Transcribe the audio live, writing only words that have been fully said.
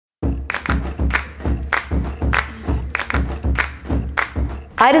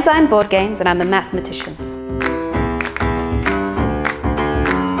I design board games and I'm a mathematician.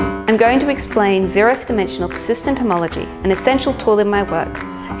 I'm going to explain zeroth dimensional persistent homology, an essential tool in my work,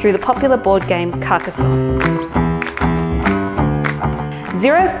 through the popular board game Carcassonne.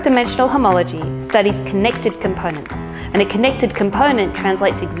 Zeroth dimensional homology studies connected components, and a connected component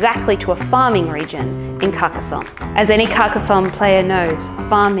translates exactly to a farming region in Carcassonne. As any Carcassonne player knows,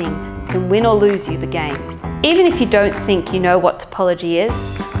 farming can win or lose you the game. Even if you don't think you know what topology is,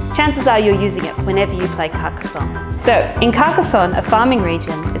 chances are you're using it whenever you play Carcassonne. So, in Carcassonne, a farming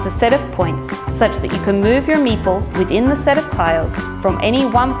region is a set of points such that you can move your meeple within the set of tiles from any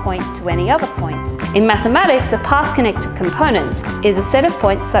one point to any other point. In mathematics, a path-connected component is a set of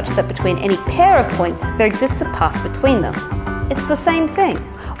points such that between any pair of points, there exists a path between them. It's the same thing.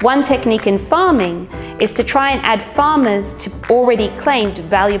 One technique in farming is to try and add farmers to already claimed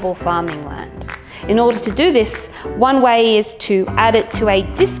valuable farming land. In order to do this, one way is to add it to a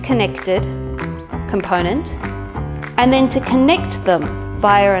disconnected component and then to connect them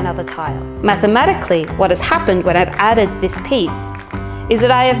via another tile. Mathematically, what has happened when I've added this piece is that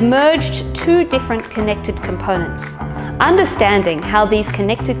I have merged two different connected components. Understanding how these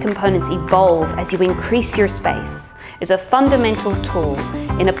connected components evolve as you increase your space is a fundamental tool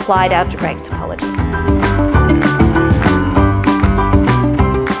in applied algebraic topology.